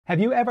Have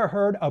you ever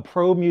heard a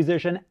pro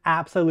musician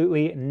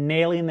absolutely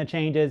nailing the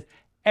changes?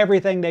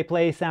 Everything they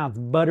play sounds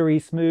buttery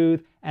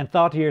smooth, and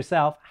thought to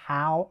yourself,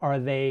 how are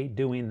they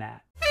doing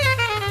that?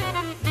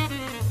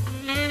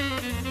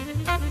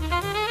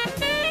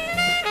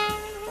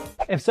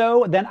 If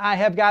so, then I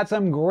have got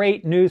some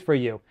great news for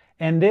you.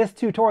 In this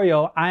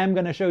tutorial, I am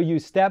going to show you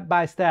step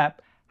by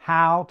step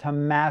how to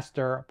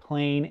master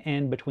playing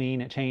in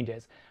between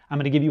changes. I'm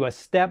going to give you a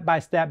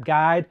step-by-step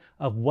guide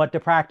of what to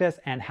practice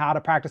and how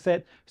to practice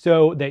it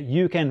so that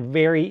you can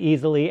very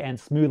easily and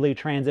smoothly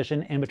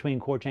transition in between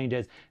chord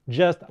changes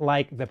just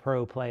like the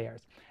pro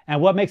players.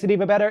 And what makes it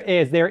even better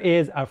is there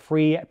is a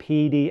free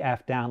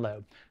PDF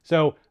download.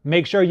 So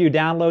make sure you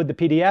download the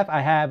PDF.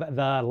 I have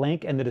the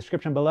link in the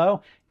description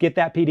below. Get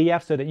that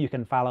PDF so that you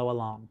can follow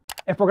along.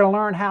 If we're going to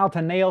learn how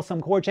to nail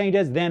some chord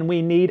changes, then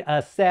we need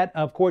a set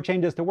of chord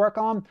changes to work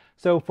on.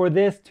 So for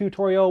this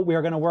tutorial, we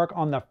are going to work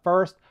on the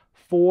first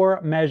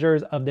 4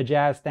 measures of the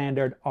jazz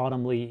standard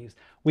Autumn Leaves.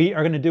 We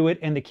are going to do it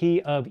in the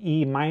key of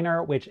E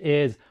minor, which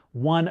is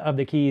one of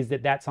the keys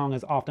that song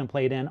is often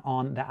played in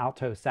on the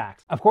alto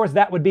sax. Of course,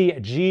 that would be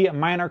G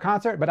minor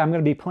concert, but I'm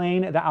going to be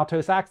playing the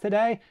alto sax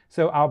today,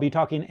 so I'll be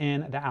talking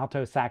in the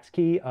alto sax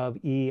key of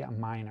E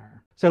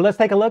minor. So let's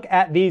take a look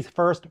at these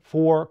first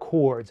 4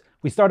 chords.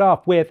 We start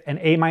off with an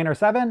A minor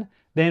 7,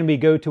 then we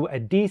go to a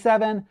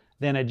D7,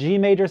 then a G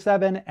major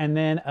 7, and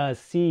then a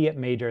C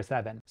major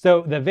 7.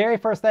 So the very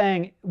first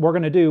thing we're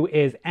going to do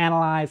is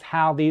analyze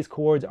how these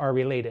chords are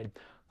related.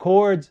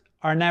 Chords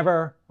are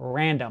never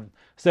random,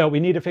 so we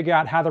need to figure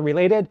out how they're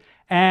related,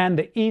 and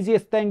the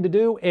easiest thing to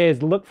do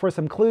is look for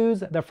some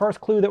clues. The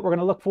first clue that we're going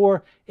to look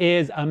for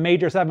is a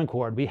major 7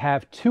 chord. We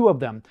have 2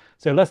 of them.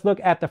 So let's look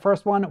at the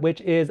first one,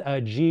 which is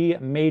a G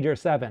major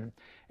 7.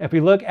 If we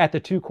look at the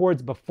 2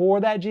 chords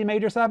before that G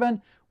major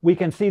 7, we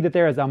can see that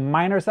there is a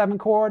minor 7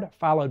 chord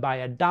followed by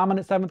a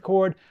dominant 7th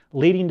chord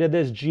leading to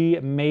this G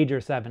major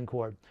 7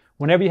 chord.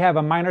 Whenever you have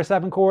a minor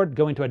 7 chord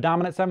going to a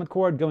dominant 7th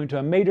chord going to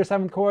a major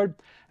 7th chord,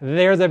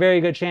 there's a very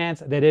good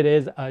chance that it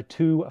is a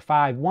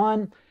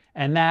 2-5-1,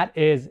 and that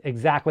is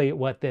exactly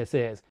what this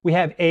is. We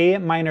have A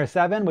minor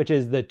 7, which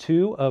is the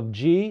 2 of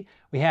G.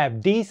 We have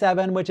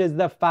D7, which is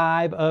the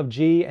 5 of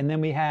G, and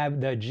then we have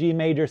the G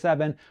major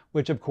 7,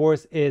 which of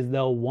course is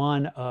the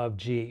 1 of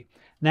G.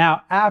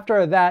 Now,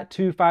 after that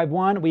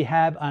 2-5-1, we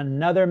have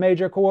another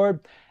major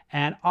chord,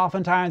 and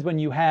oftentimes when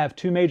you have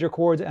 2 major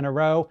chords in a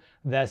row,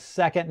 the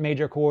second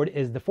major chord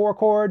is the 4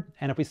 chord,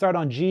 and if we start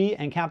on G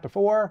and count to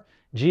 4,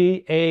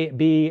 G, A,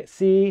 B,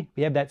 C,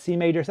 we have that C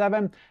major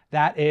 7,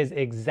 that is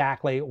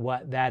exactly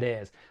what that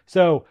is.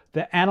 So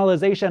the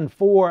analyzation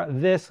for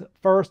this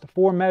first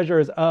 4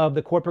 measures of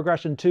the chord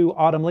progression to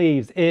Autumn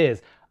Leaves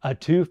is a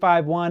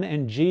 2-5-1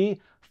 in G,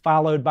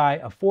 followed by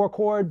a 4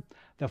 chord.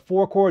 The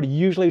 4 chord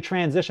usually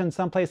transitions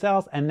someplace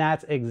else, and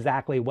that's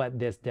exactly what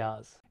this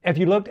does. If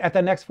you looked at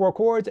the next 4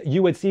 chords,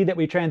 you would see that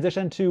we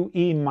transition to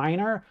E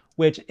minor,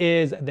 which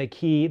is the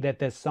key that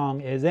this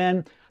song is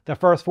in. The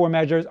first 4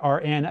 measures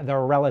are in the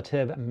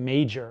relative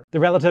major. The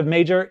relative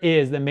major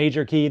is the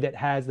major key that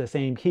has the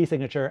same key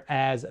signature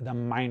as the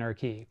minor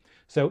key.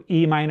 So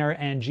E minor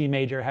and G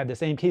major have the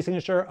same key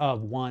signature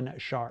of 1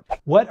 sharp.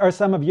 What are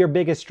some of your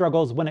biggest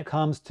struggles when it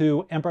comes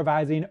to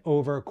improvising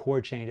over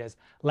chord changes?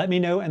 Let me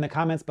know in the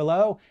comments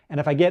below, and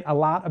if I get a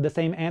lot of the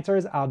same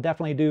answers, I'll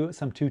definitely do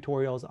some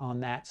tutorials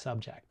on that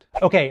subject.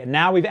 Okay,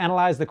 now we've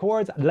analyzed the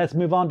chords, let's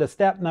move on to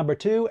step number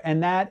 2,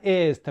 and that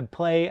is to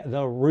play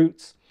the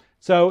roots.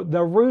 So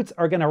the roots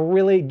are going to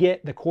really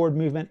get the chord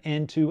movement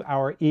into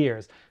our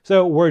ears.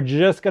 So we're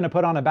just going to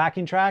put on a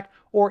backing track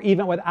or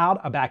even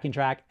without a backing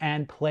track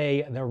and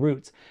play the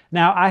roots.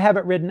 Now I have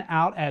it written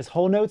out as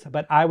whole notes,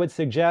 but I would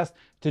suggest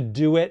to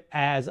do it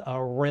as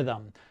a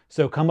rhythm.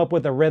 So come up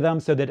with a rhythm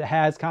so that it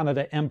has kind of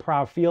the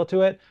improv feel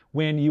to it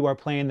when you are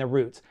playing the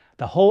roots.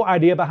 The whole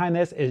idea behind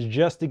this is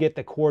just to get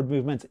the chord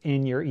movements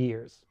in your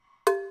ears.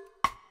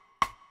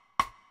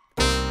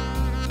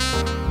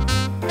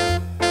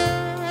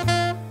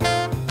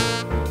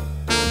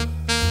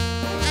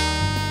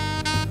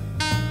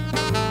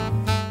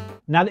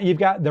 Now that you've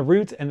got the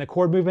roots and the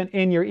chord movement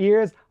in your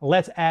ears,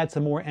 let's add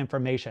some more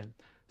information.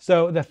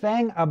 So the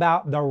thing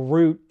about the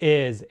root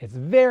is it's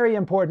very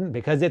important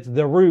because it's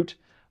the root,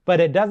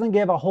 but it doesn't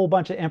give a whole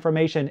bunch of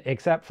information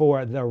except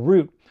for the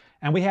root.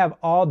 And we have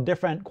all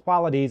different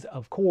qualities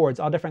of chords,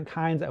 all different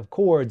kinds of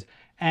chords,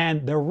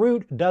 and the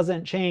root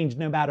doesn't change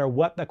no matter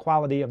what the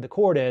quality of the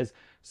chord is.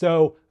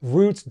 So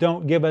roots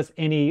don't give us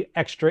any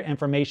extra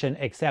information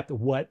except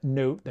what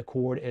note the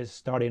chord is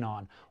starting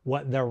on,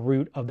 what the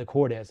root of the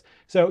chord is.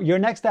 So your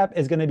next step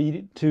is going to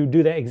be to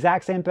do the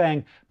exact same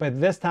thing, but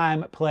this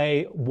time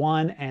play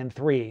 1 and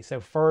 3, so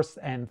firsts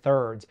and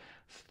thirds.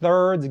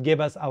 Thirds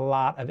give us a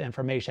lot of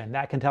information.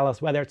 That can tell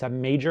us whether it's a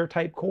major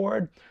type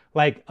chord,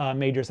 like a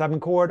major 7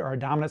 chord or a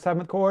dominant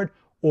 7th chord,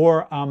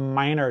 or a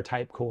minor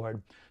type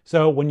chord.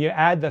 So when you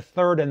add the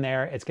third in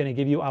there, it's going to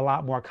give you a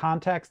lot more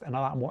context and a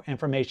lot more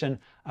information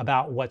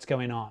about what's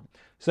going on.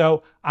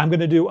 So I'm going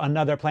to do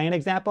another playing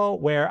example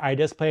where I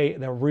just play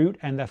the root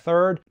and the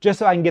third, just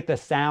so I can get the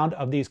sound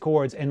of these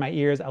chords in my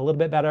ears a little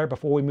bit better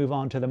before we move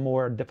on to the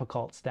more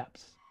difficult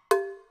steps.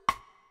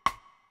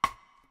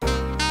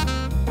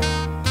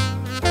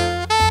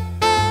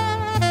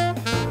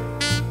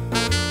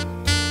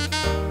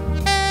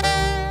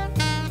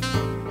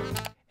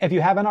 If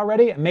you haven't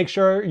already, make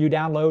sure you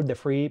download the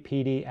free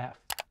PDF.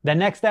 The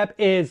next step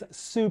is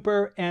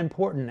super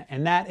important,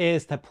 and that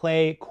is to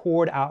play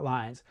chord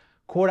outlines.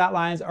 Chord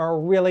outlines are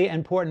really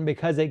important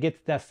because it gets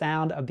the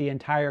sound of the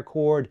entire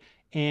chord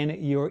in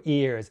your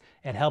ears.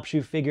 It helps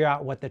you figure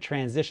out what the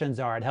transitions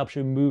are. It helps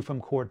you move from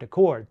chord to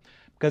chord.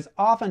 Because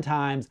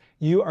oftentimes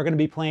you are going to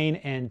be playing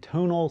in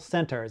tonal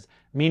centers,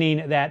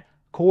 meaning that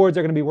chords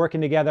are going to be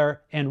working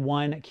together in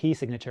one key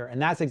signature.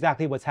 And that's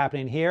exactly what's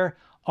happening here.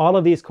 All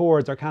of these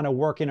chords are kind of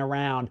working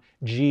around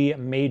G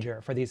major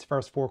for these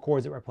first four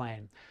chords that we're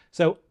playing.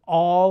 So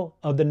all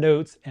of the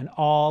notes and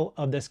all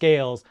of the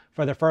scales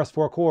for the first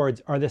four chords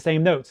are the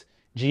same notes.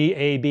 G,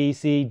 A, B,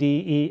 C,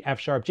 D, E, F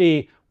sharp,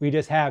 G. We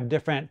just have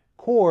different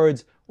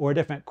chords or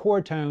different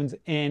chord tones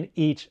in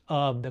each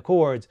of the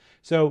chords.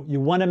 So you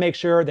want to make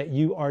sure that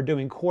you are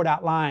doing chord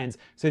outlines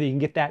so that you can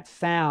get that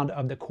sound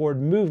of the chord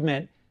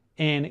movement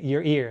in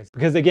your ears.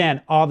 Because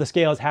again, all the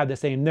scales have the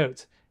same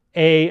notes.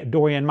 A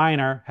Dorian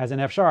minor has an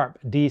F sharp,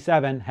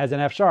 D7 has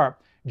an F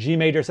sharp, G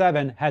major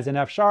 7 has an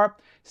F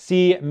sharp,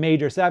 C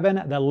major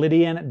 7, the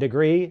Lydian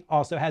degree,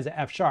 also has an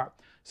F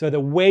sharp. So the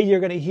way you're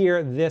going to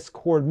hear this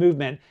chord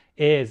movement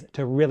is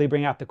to really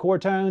bring out the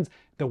chord tones.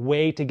 The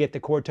way to get the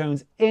chord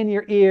tones in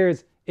your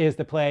ears is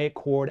to play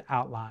chord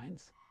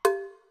outlines.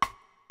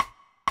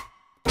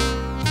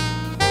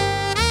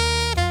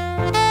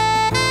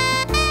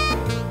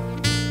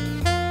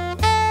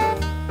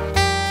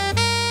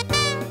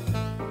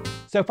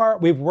 So far,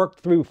 we've worked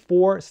through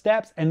 4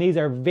 steps, and these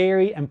are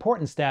very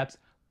important steps,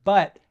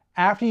 but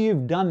after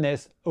you've done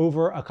this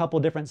over a couple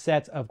different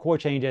sets of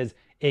chord changes,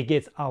 it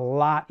gets a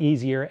lot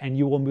easier and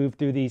you will move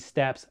through these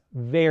steps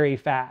very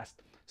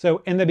fast.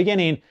 So in the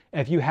beginning,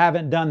 if you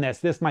haven't done this,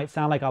 this might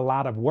sound like a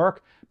lot of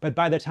work, but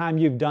by the time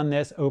you've done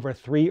this over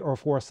 3 or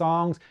 4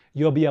 songs,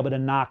 you'll be able to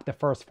knock the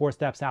first 4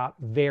 steps out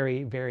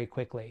very, very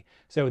quickly.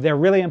 So they're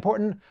really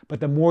important, but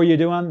the more you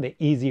do them, the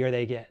easier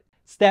they get.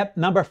 Step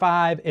number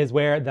 5 is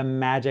where the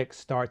magic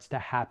starts to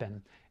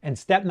happen. In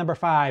step number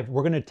 5,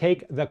 we're going to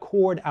take the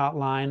chord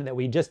outline that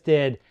we just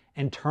did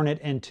and turn it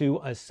into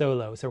a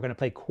solo. So we're going to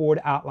play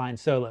chord outline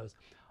solos.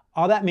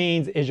 All that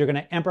means is you're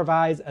going to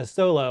improvise a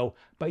solo,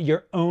 but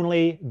you're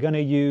only going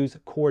to use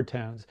chord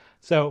tones.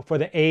 So for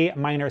the A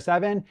minor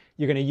 7,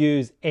 you're going to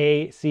use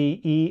A,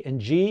 C, E,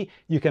 and G.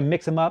 You can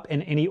mix them up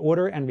in any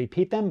order and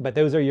repeat them, but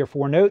those are your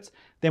 4 notes.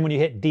 Then when you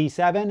hit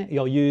D7,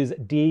 you'll use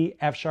D,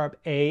 F sharp,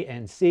 A,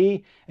 and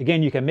C.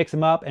 Again, you can mix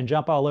them up and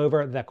jump all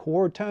over the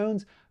chord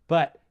tones,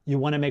 but you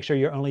want to make sure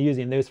you're only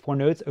using those 4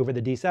 notes over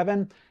the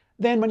D7.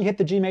 Then when you hit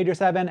the G major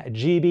 7,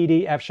 G, B,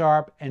 D, F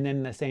sharp, and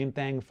then the same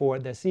thing for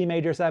the C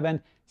major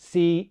 7,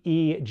 C,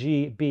 E,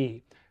 G,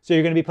 B. So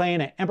you're going to be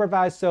playing an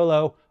improvised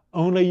solo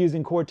only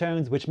using chord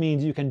tones, which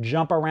means you can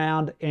jump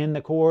around in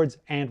the chords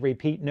and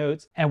repeat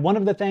notes. And one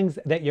of the things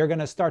that you're going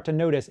to start to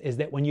notice is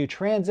that when you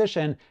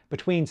transition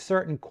between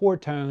certain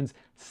chord tones,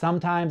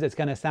 sometimes it's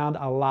going to sound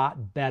a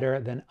lot better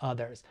than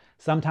others.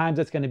 Sometimes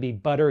it's going to be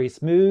buttery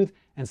smooth,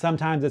 and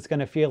sometimes it's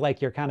going to feel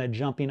like you're kind of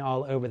jumping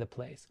all over the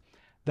place.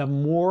 The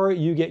more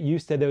you get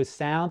used to those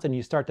sounds and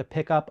you start to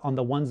pick up on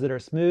the ones that are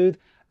smooth,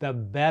 the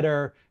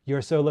better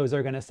your solos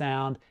are going to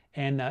sound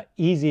and the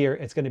easier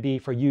it's going to be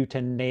for you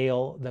to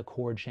nail the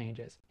chord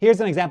changes. Here's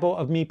an example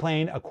of me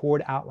playing a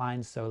chord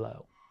outline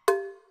solo.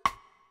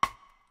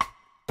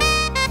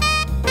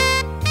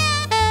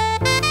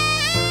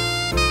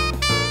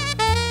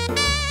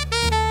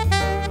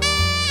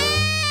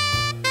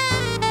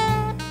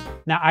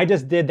 Now, I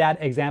just did that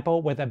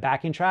example with a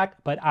backing track,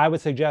 but I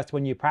would suggest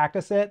when you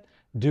practice it,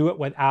 do it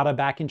without a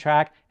backing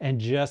track and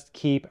just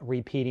keep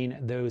repeating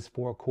those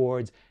 4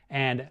 chords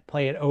and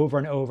play it over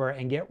and over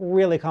and get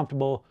really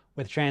comfortable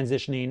with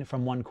transitioning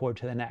from one chord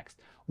to the next.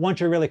 Once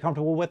you're really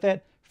comfortable with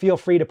it, feel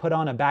free to put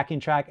on a backing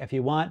track if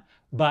you want,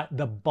 but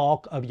the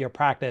bulk of your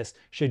practice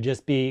should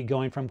just be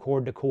going from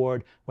chord to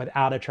chord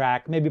without a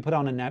track. Maybe put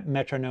on a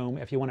metronome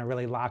if you want to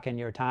really lock in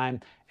your time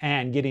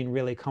and getting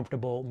really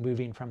comfortable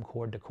moving from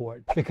chord to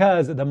chord.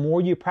 Because the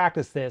more you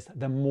practice this,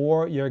 the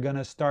more you're going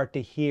to start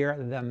to hear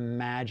the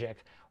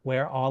magic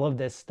where all of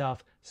this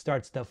stuff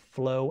starts to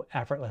flow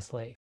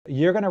effortlessly.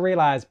 You're going to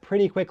realize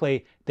pretty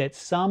quickly that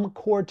some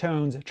chord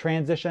tones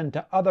transition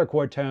to other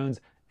chord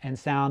tones and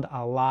sound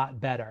a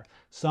lot better.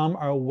 Some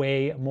are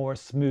way more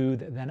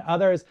smooth than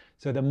others.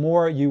 So the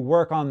more you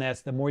work on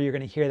this, the more you're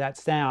going to hear that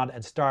sound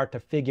and start to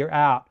figure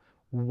out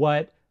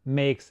what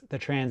makes the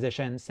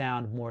transition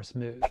sound more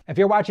smooth. If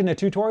you're watching a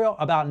tutorial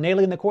about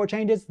nailing the chord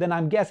changes, then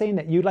I'm guessing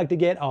that you'd like to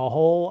get a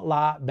whole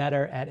lot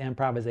better at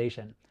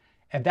improvisation.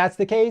 If that's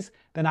the case,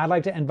 then I'd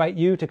like to invite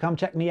you to come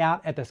check me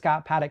out at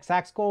the Paddock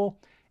Sax School.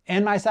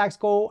 In my sax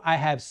school, I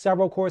have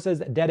several courses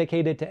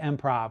dedicated to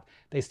improv.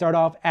 They start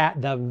off at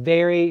the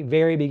very,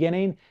 very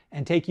beginning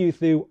and take you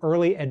through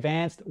early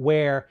advanced,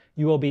 where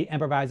you will be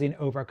improvising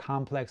over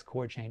complex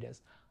chord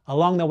changes.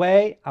 Along the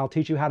way, I'll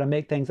teach you how to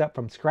make things up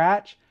from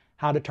scratch,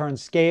 how to turn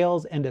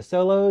scales into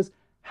solos,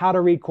 how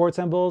to read chord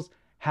symbols,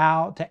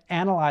 how to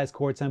analyze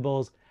chord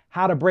symbols,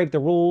 how to break the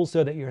rules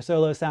so that your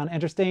solos sound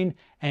interesting,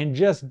 and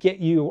just get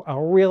you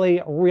a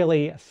really,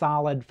 really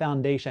solid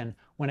foundation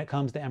when it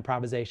comes to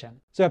improvisation.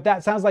 So if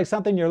that sounds like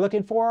something you're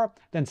looking for,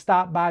 then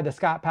stop by the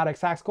Scott Paddock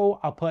Sax School.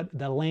 I'll put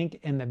the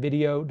link in the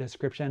video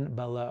description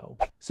below.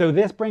 So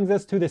this brings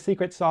us to the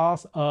secret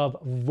sauce of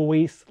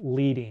voice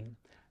leading.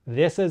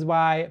 This is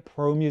why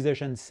pro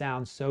musicians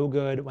sound so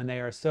good when they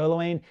are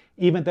soloing.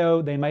 Even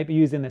though they might be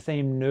using the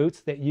same notes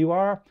that you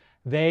are,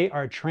 they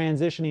are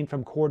transitioning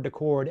from chord to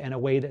chord in a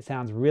way that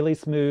sounds really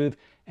smooth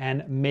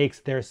and makes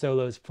their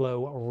solos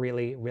flow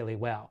really, really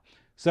well.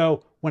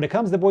 So when it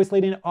comes to voice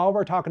leading, all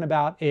we're talking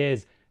about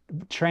is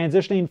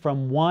transitioning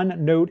from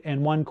one note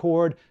in one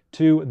chord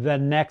to the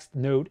next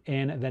note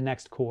in the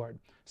next chord.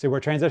 So we're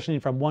transitioning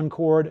from one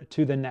chord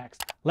to the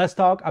next. Let's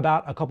talk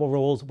about a couple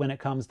rules when it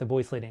comes to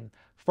voice leading.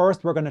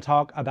 First, we're going to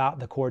talk about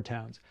the chord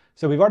tones.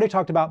 So we've already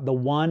talked about the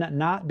one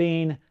not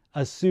being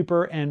a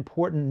super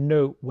important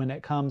note when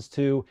it comes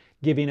to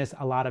giving us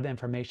a lot of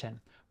information.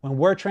 When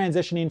we're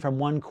transitioning from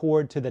one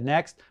chord to the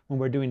next, when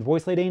we're doing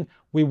voice leading,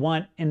 we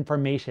want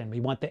information. We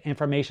want the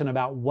information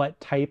about what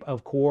type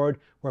of chord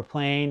we're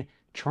playing,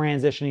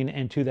 transitioning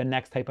into the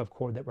next type of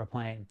chord that we're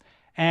playing.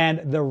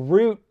 And the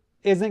root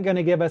isn't going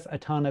to give us a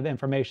ton of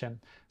information.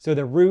 So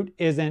the root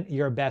isn't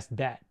your best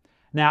bet.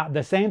 Now,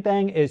 the same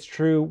thing is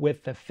true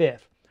with the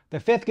fifth. The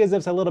fifth gives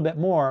us a little bit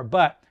more,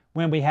 but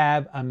when we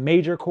have a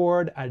major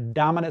chord, a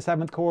dominant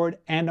seventh chord,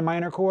 and a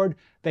minor chord,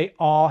 they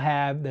all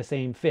have the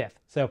same fifth.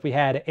 So if we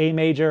had A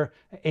major,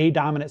 A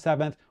dominant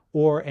seventh,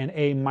 or an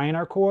A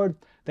minor chord,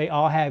 they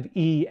all have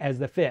E as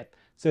the fifth.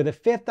 So the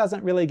fifth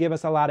doesn't really give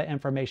us a lot of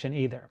information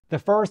either. The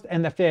first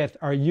and the fifth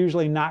are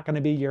usually not going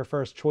to be your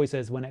first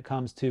choices when it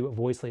comes to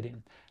voice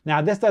leading.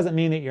 Now, this doesn't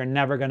mean that you're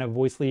never going to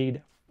voice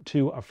lead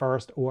to a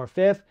first or a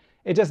fifth.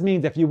 It just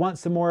means if you want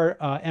some more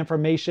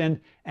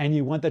information and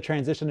you want the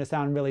transition to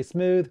sound really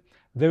smooth,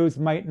 those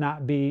might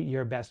not be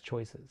your best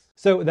choices.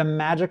 So the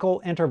magical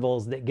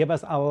intervals that give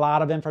us a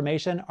lot of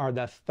information are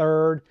the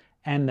third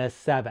and the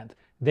seventh.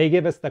 They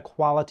give us the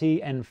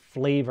quality and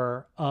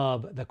flavor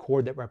of the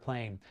chord that we're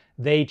playing.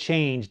 They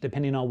change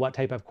depending on what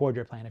type of chord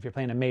you're playing, if you're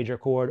playing a major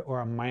chord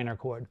or a minor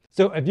chord.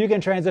 So if you can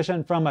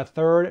transition from a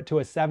third to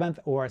a seventh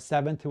or a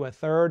seventh to a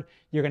third,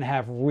 you're going to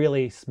have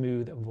really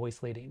smooth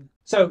voice leading.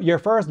 So your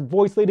first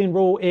voice leading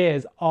rule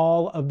is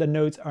all of the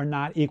notes are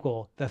not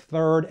equal. The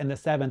third and the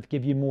seventh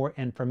give you more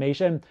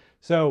information,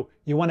 so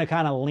you want to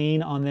kind of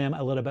lean on them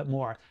a little bit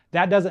more.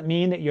 That doesn't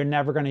mean that you're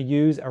never going to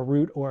use a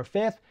root or a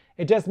fifth.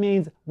 It just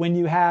means when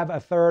you have a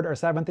third or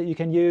seventh that you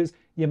can use,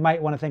 you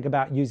might want to think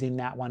about using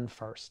that one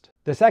first.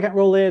 The second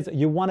rule is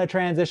you want to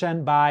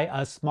transition by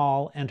a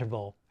small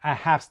interval, a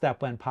half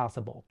step when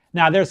possible.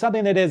 Now, there's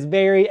something that is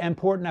very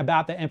important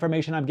about the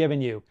information I'm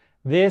giving you.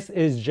 This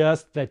is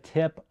just the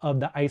tip of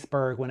the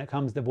iceberg when it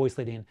comes to voice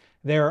leading.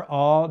 There are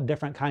all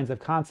different kinds of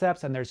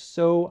concepts, and there's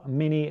so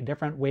many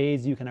different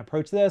ways you can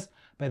approach this,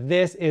 but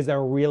this is a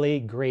really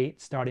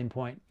great starting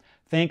point.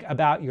 Think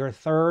about your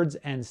thirds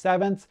and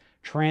sevenths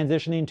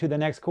transitioning to the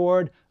next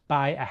chord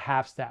by a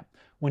half step.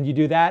 When you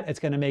do that, it's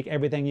going to make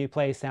everything you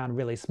play sound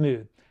really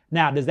smooth.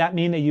 Now, does that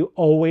mean that you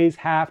always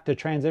have to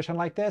transition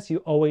like this? You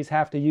always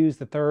have to use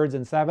the thirds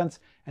and sevenths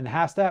and the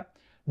half step?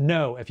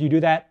 No, if you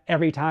do that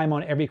every time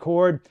on every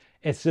chord,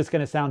 it's just going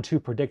to sound too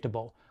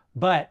predictable.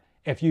 But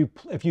if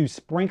you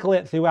sprinkle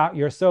it throughout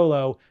your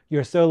solo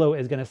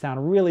is going to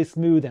sound really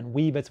smooth and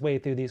weave its way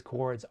through these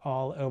chords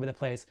all over the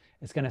place.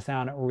 It's going to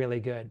sound really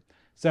good.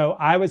 So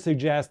I would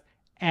suggest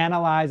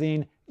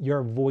analyzing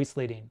your voice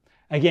leading.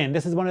 Again,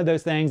 this is one of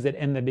those things that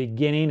in the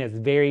beginning is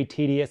very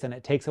tedious and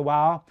it takes a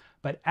while,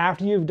 but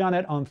after you've done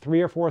it on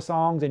 3 or 4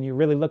 songs and you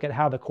really look at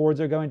how the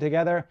chords are going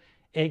together,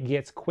 it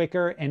gets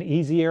quicker and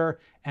easier,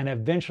 and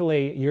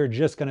eventually you're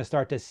just going to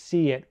start to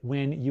see it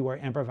when you are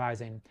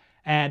improvising.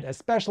 And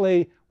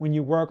especially when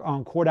you work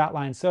on chord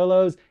outline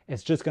solos,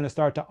 it's just going to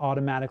start to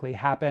automatically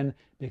happen,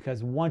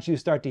 because once you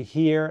start to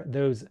hear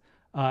those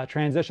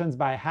transitions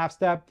by a half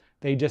step,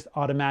 they just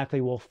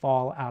automatically will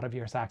fall out of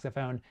your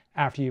saxophone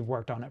after you've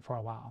worked on it for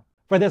a while.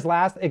 For this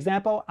last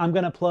example, I'm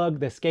going to plug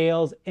the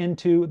scales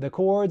into the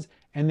chords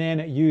and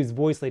then use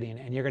voice leading,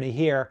 and you're going to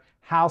hear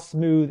how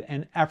smooth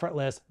and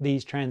effortless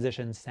these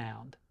transitions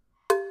sound.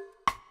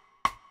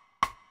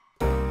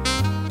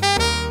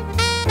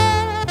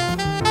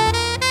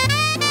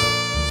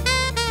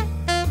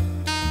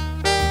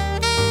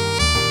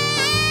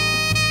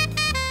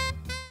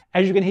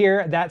 As you can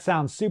hear, that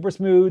sounds super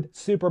smooth,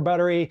 super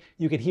buttery.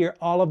 You can hear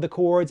all of the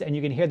chords and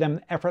you can hear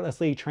them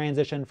effortlessly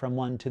transition from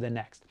one to the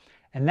next.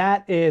 And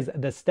that is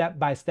the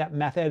step-by-step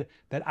method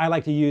that I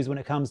like to use when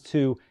it comes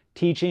to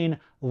teaching,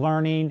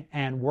 learning,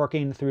 and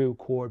working through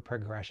chord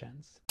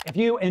progressions. If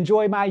you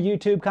enjoy my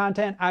YouTube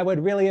content, I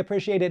would really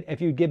appreciate it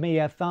if you'd give me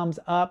a thumbs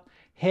up,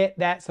 hit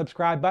that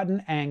subscribe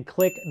button, and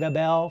click the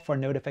bell for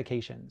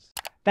notifications.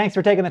 Thanks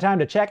for taking the time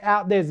to check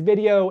out this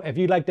video. If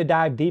you'd like to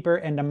dive deeper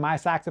into my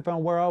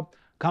saxophone world,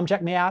 come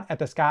check me out at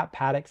the Scott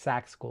Paddock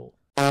Sax School.